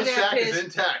never been that pissed. My sack is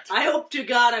intact. I hope to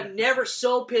God I'm never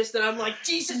so pissed that I'm like,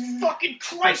 Jesus fucking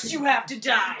Christ, you have to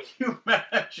die. Can you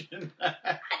imagine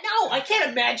that? No, I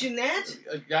can't imagine that.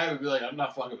 A guy would be like, I'm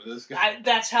not fucking with this guy.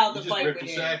 That's how the you fight just would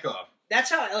ripped your end. sack off. That's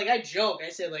how, like, I joke. I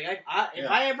said, like, if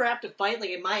I ever have to fight, like,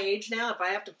 at my age now, if I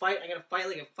have to fight, I gotta fight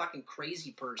like a fucking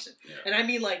crazy person. Yeah. And I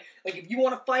mean, like, if you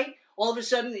want to fight, all of a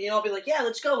sudden, I'll be like, yeah,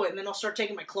 let's go. And then I'll start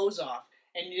taking my clothes off.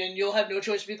 And then you'll have no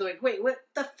choice but be like, wait, what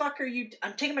the fuck are you...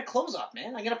 I'm taking my clothes off,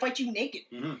 man. I'm gonna fight you naked.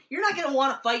 Mm-hmm. You're not gonna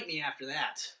want to fight me after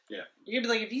that. Yeah. You're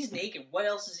gonna be like, if he's naked, what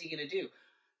else is he gonna do?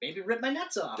 Maybe rip my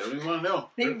nuts off. Don't even want to know.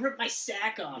 Maybe rip my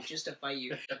sack off just to fight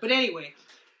you. But anyway.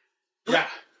 Yeah.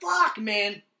 Fuck,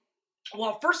 man.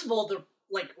 Well, first of all, the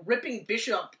ripping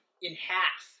Bishop in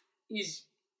half is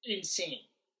insane,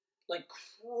 like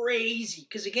crazy.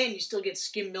 Because again, you still get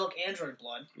skim milk android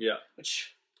blood. Yeah.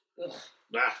 Which,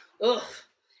 ugh.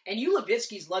 And you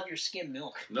Levitskys love your skim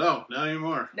milk. No, not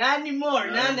anymore. Not anymore.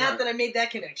 Not that I made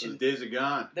that Those connection. days are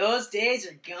gone. Those days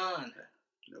are gone.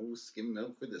 No skim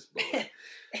milk for this boy.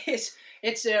 it's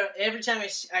every time I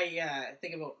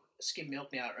think about skim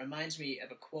milk now, it reminds me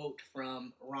of a quote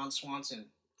from Ron Swanson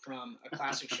from a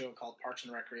classic show called Parks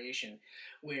and Recreation,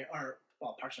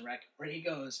 Parks and Rec, where he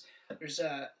goes, there's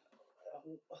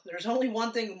only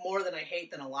one thing more that I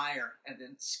hate than a liar, and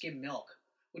then skim milk,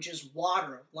 which is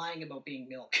water lying about being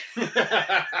milk.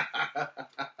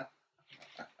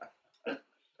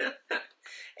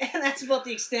 And that's about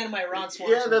the extent of my Ron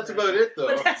Swanson. Yeah, that's about it, though.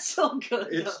 But that's so good.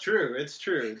 It's true. It's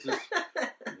true. It's just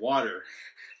water.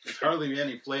 There's hardly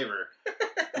any flavor.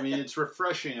 I mean, it's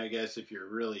refreshing, I guess, if you're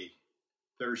really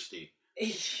thirsty.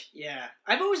 Yeah.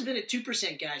 I've always been a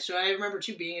 2% guy, so I remember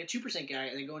being a 2% guy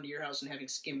and then going to your house and having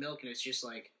skim milk, and it's just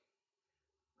like,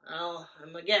 well,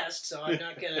 I'm a guest, so I'm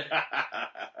not going to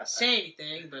say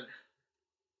anything, but...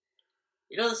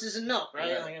 this isn't milk, right?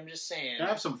 Yeah. Like, I'm just saying. Can I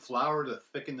have some flour to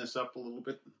thicken this up a little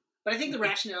bit? But I think the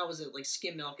rationale was that, like,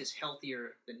 skim milk is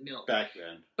healthier than milk. Back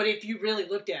then. But if you really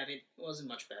looked at it, it wasn't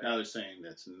much better. Now they're saying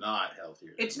that's not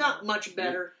healthier. It's not much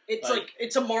better. It's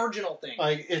it's a marginal thing.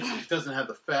 Like, it doesn't have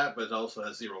the fat, but it also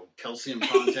has 0 calcium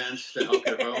content to help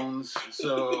your bones.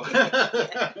 So...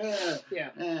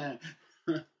 Yeah. And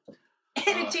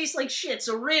And it tastes like shit,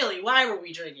 so really, why were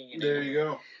we drinking it? There you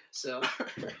go. So...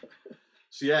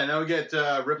 So yeah, now we get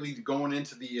Ripley going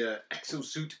into the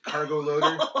exosuit cargo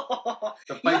loader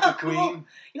to fight the Queen.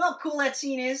 You know how cool that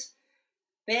scene is?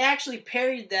 They actually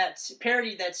parodied that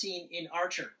scene in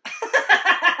Archer.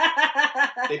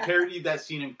 They parodied that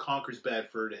scene in Conquer's Bad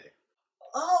Fur Day.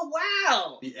 Oh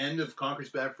wow! The end of Conquer's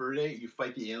Bad Fur Day, you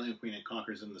fight the alien queen and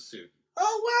Conquer's in the suit.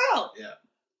 Oh wow! Yeah.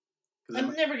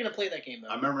 I'm never gonna play that game though.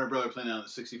 I remember my brother playing it on the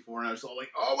 64, and I was all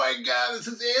like, "Oh my god, this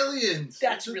is aliens!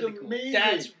 That's this really is cool. amazing.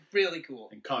 That's really cool."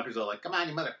 And Conquer's all like, "Come on,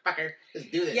 you motherfucker, let's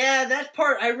do this." Yeah, that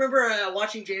part. I remember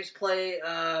watching James play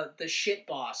the shit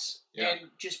boss, and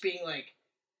just being like,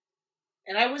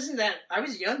 and I was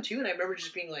young too, and I remember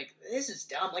just being like, "This is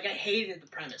dumb." Like I hated the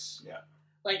premise. Yeah.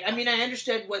 Like I mean, I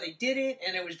understood why they did it,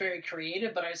 and it was very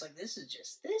creative, but I was like, this is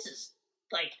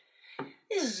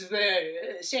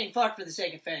saying fuck for the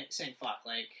sake of saying fuck.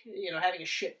 Like, having a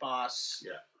shit boss.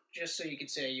 Yeah. Just so you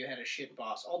could say you had a shit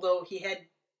boss. Although he had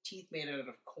teeth made out of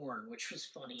corn, which was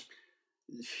funny.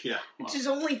 Yeah. Which is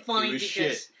only funny because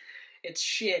shit. It's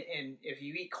shit, and if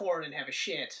you eat corn and have a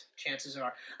shit, chances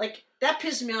are... Like, that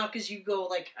pisses me off because you go,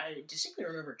 like, I distinctly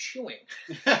remember chewing.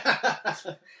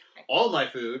 All my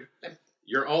food.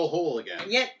 You're all whole again.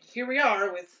 And yet, here we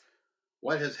are with...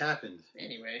 What has happened?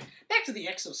 Anyway, back to the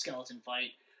exoskeleton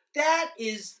fight. That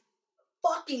is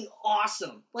fucking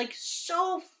awesome. Like,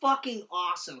 so fucking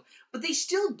awesome. But they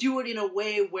still do it in a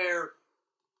way where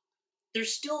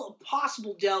there's still a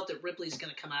possible doubt that Ripley's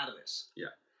going to come out of this.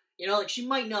 Yeah. Like, she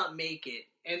might not make it.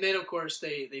 And then, of course,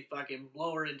 they fucking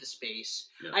blow her into space.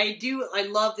 Yeah. I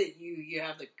love that you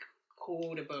have the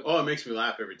quote about... Oh, it makes me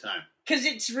laugh every time. Because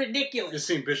it's ridiculous. Just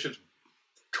seeing Bishop's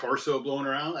torso blown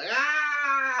around, like, ah!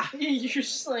 You're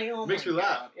just like, oh my God. It makes me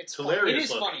laugh. It's hilarious. It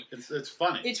is looking. funny. It's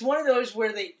funny. It's one of those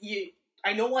where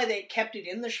I know why they kept it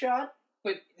in the shot,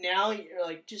 but now you're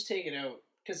like, just take it out.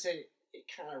 Because it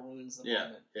kind of ruins the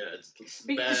moment. Yeah, it's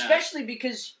especially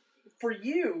because for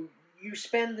you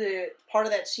spend the part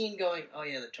of that scene going, oh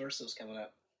yeah, the torso's coming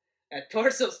up. That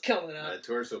torso's coming up. That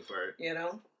torso part. Great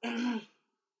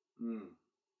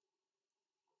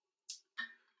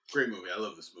movie. I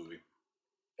love this movie.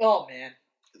 Oh man.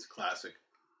 It's a classic.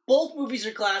 Both movies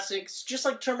are classics, just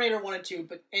like Terminator 1 and 2,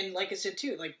 and like I said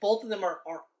too, like both of them are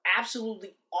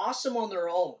absolutely awesome on their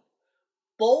own.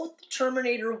 Both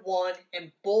Terminator 1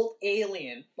 and both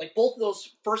Alien, like both of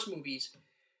those first movies,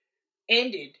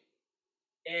 ended,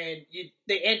 and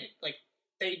they ended. Like,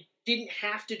 they didn't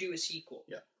have to do a sequel.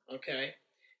 Yeah. Okay?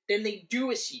 Then they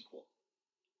do a sequel.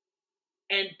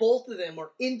 And both of them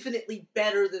are infinitely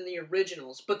better than the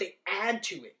originals, but they add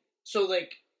to it. So,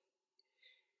 like,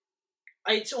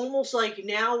 it's almost like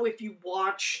now if you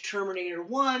watch Terminator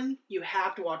 1, you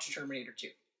have to watch Terminator 2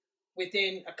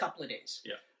 within a couple of days.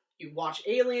 Yeah. You watch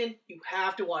Alien, you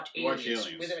have to watch Watch Aliens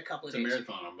Aliens. within a couple of It's a days.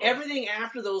 marathon on both. Everything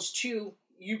after those two,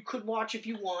 you could watch if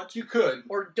you want. You could.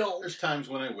 Or don't. There's times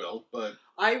when I will, but...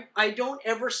 I don't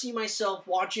ever see myself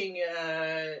watching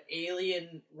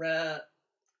Alien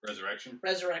Resurrection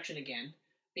again,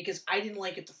 because I didn't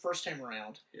like it the first time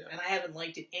around, and I haven't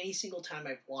liked it any single time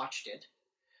I've watched it.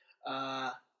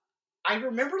 I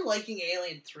remember liking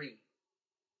Alien 3.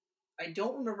 I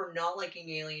don't remember not liking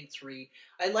Alien 3.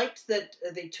 I liked that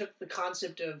they took the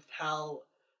concept of how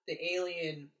the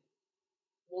alien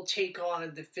will take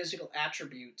on the physical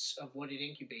attributes of what it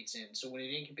incubates in. So when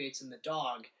it incubates in the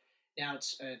dog, now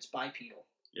it's bipedal.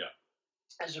 Yeah.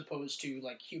 As opposed to,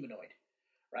 like, humanoid.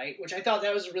 Right? Which I thought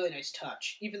that was a really nice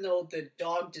touch. Even though the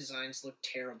dog designs look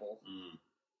terrible. Mm.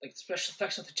 Like, the special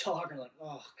effects of the dog are like,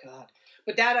 oh, God.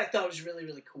 But that I thought was really,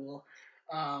 really cool.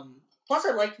 Plus,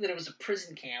 I liked that it was a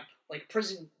prison camp. Like,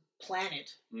 prison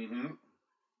planet. Mm-hmm.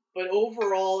 But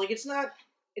overall, like, it's not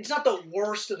the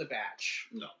worst of the batch.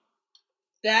 No.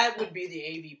 That would be the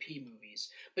AVP movies.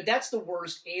 But that's the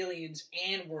worst Aliens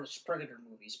and worst Predator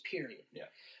movies, period. Yeah.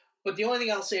 But the only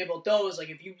thing I'll say about those, like,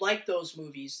 if you like those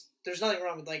movies, there's nothing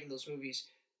wrong with liking those movies,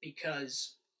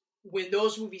 because when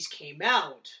those movies came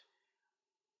out,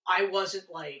 I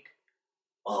wasn't like,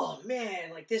 oh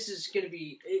man, like, this is gonna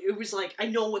be... It was like, I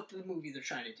know what the movie they're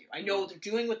trying to do. I know what they're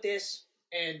doing with this,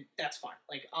 and that's fine.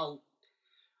 Like, I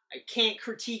can't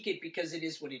critique it because it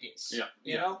is what it is. Yeah.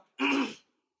 You know? Yeah.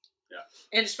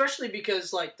 And especially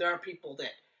because, like, there are people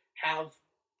that have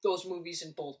those movies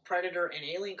in both Predator and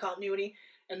Alien continuity,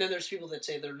 and then there's people that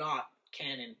say they're not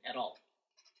canon at all.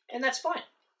 And that's fine.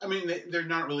 I mean, they're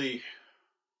not really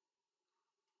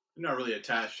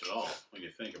attached at all when you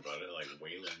think about it. Like,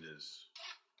 Wayland is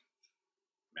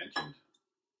mentioned.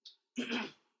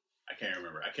 I can't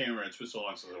remember. It's been so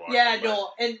long since I watched Yeah, them,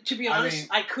 no, and to be honest,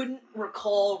 I couldn't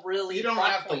recall really. You don't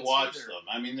have to watch either. them.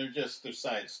 I mean, they're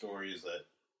side stories that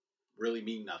really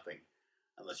mean nothing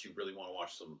unless you really want to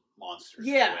watch some monsters.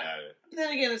 Yeah. Go at it. But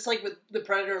then again, it's like with the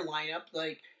Predator lineup,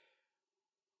 like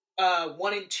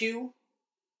 1 and 2.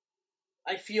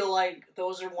 I feel like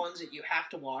those are ones that you have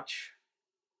to watch.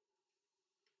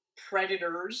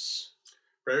 Predators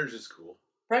is cool.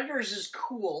 Predators is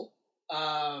cool.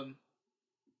 That's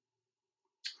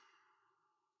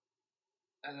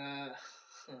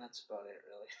about it,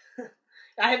 really.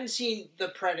 I haven't seen The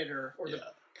Predator or the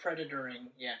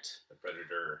Predatoring yet. The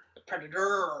Predator.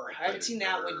 I haven't seen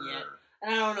that one yet.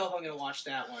 And I don't know if I'm going to watch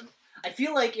that one. I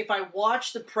feel like if I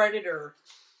watch The Predator,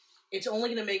 it's only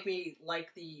going to make me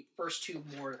like the first two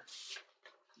more.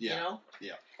 Yeah. You know?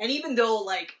 Yeah. And even though,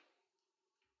 like,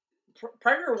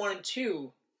 Predator 1 and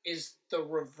 2 is the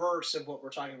reverse of what we're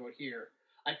talking about here,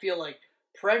 I feel like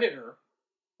Predator,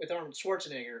 with Arnold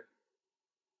Schwarzenegger,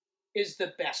 is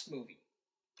the best movie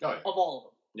of all of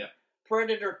them. Yeah.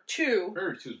 Predator 2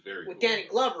 is very with cool. Danny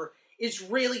Glover is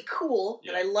really cool,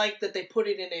 and I like that they put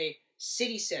it in a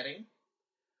city setting.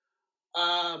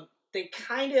 They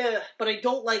kind of, but I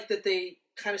don't like that they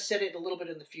kind of set it a little bit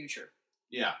in the future.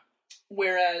 Yeah.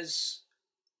 Whereas,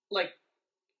 like,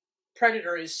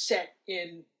 Predator is set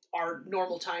in our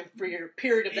normal time for your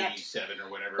period of that 87 or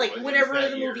whatever. Like, whenever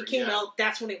the movie came out,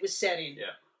 that's when it was set in.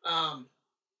 Yeah.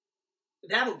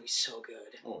 That movie's so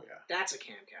good. Oh yeah. That's a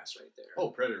camcast right there. Oh,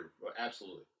 Predator,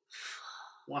 absolutely.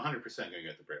 100% gonna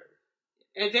get the Predator.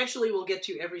 And eventually, we'll get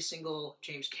to every single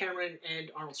James Cameron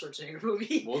and Arnold Schwarzenegger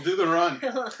movie. We'll do the run.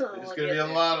 It's gonna be a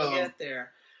lot of them. We'll get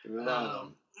there. A lot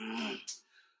of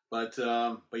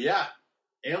them. But yeah,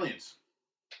 Aliens,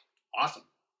 awesome.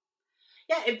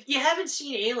 Yeah, if you haven't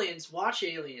seen Aliens, watch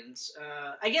Aliens.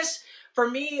 I guess for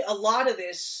me, a lot of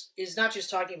this is not just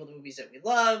talking about the movies that we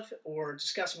love or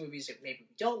discussing movies that maybe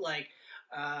we don't like.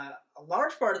 A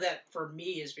large part of that for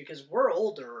me is because we're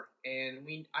older, and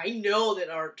I know that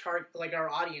our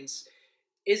audience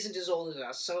isn't as old as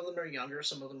us. Some of them are younger,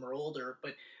 some of them are older.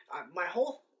 But I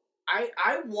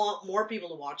want more people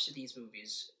to watch these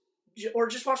movies, or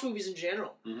just watch movies in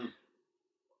general. Mm-hmm.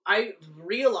 I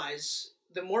realize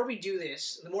the more we do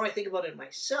this, the more I think about it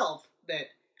myself,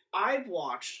 that I've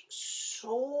watched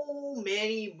so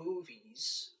many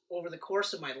movies over the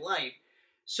course of my life.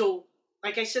 So,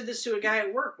 like I said this to a guy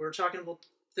at work, we were talking about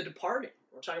The Departed.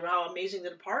 We were talking about how amazing The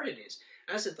Departed is.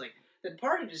 And I said, like, The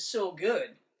Departed is so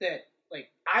good that,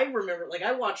 like, I remember, like,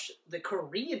 I watched the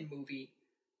Korean movie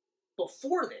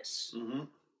before this. Mm-hmm.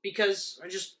 Because I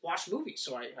just watched movies.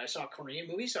 So I saw Korean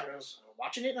movies, so I was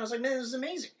watching it, and I was like, man, this is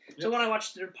amazing. Yep. So when I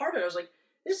watched The Departed, I was like,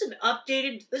 this is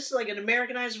this is like an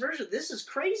Americanized version. This is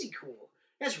crazy cool.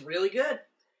 That's really good.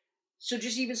 So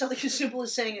just even something as simple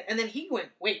as saying, and then he went,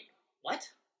 "Wait, what?"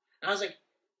 And I was like,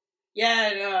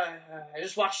 "Yeah, I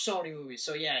just watched so many movies.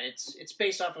 So yeah, it's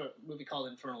based off a movie called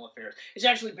Infernal Affairs. It's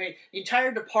actually based. The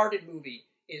entire Departed movie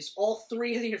is all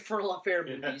 3 of the Infernal Affair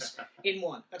movies in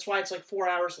one. That's why it's like 4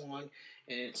 hours long,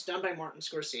 and it's done by Martin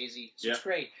Scorsese. So it's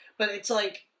great. But it's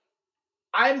like,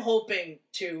 I'm hoping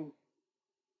to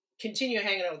continue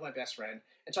hanging out with my best friend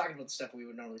and talking about the stuff we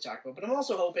would normally talk about. But I'm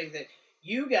also hoping that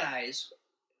you guys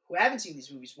who haven't seen these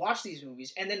movies watch these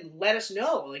movies and then let us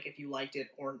know, like, if you liked it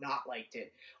or not liked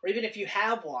it, or even if you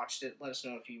have watched it, let us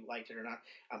know if you liked it or not.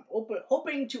 I'm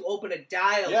hoping to open a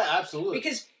dialogue. Yeah, absolutely.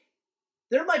 Because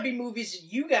there might be movies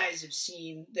that you guys have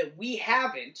seen that we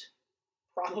haven't.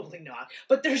 Probably not.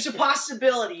 But there's a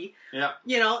possibility. Yeah.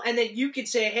 You know, and then you could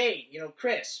say, hey, you know,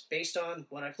 Chris, based on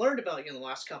what I've learned about you in the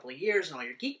last couple of years and all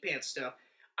your Geek Pants stuff,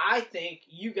 I think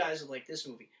you guys would like this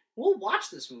movie. We'll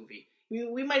watch this movie.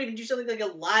 We might even do something like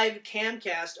a live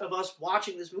camcast of us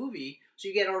watching this movie, so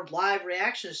you get our live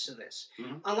reactions to this.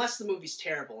 Mm-hmm. Unless the movie's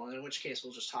terrible, and in which case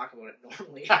we'll just talk about it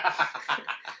normally.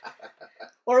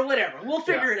 Or whatever. We'll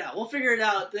figure it out. We'll figure it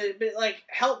out. But, like,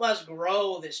 help us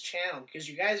grow this channel, because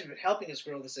you guys have been helping us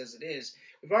grow this as it is.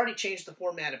 We've already changed the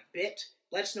format a bit.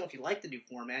 Let us know if you like the new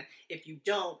format. If you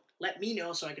don't, let me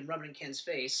know so I can rub it in Ken's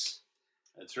face.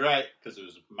 That's right, because it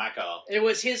was my call. It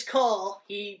was his call.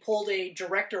 He pulled a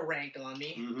director rank on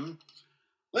me. Mm-hmm.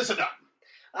 Listen up.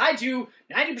 I do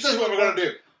 90%. This is what we're going to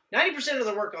do. 90% of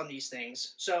the work on these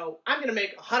things, so I'm going to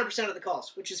make 100% of the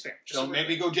calls, which is fair. Don't make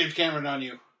me go James Cameron on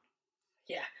you.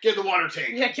 Yeah. Get in the water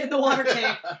tank. Yeah, get in the water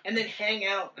tank, and then hang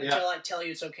out until I tell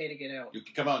you it's okay to get out. You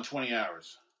can come out in 20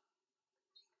 hours.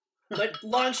 But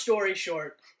long story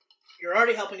short, you're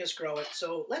already helping us grow it,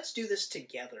 so let's do this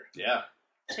together. Yeah.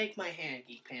 Take my hand,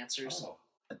 Geek Pantsers. Oh.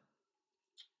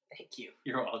 Thank you.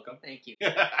 You're welcome. Thank you.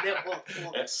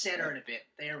 We'll center it a bit.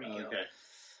 There we go. Okay.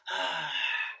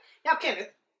 Now,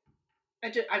 Kenneth,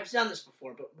 I've done this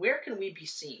before, but where can we be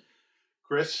seen?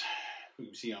 Chris, we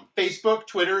can be seen on Facebook,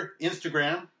 Twitter,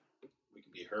 Instagram. We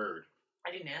can be heard.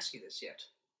 I didn't ask you this yet.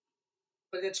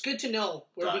 But it's good to know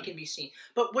where we can be seen.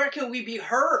 But where can we be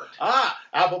heard?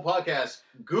 Apple Podcasts,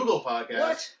 Google Podcasts.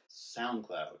 What?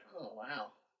 SoundCloud. Oh, wow.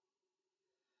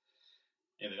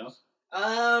 Anything else?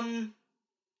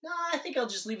 No, I think I'll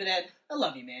just leave it at, I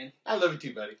love you, man. I love you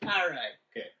too, buddy. All right.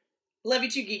 Okay. Love you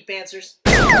too, Geek Pantsers.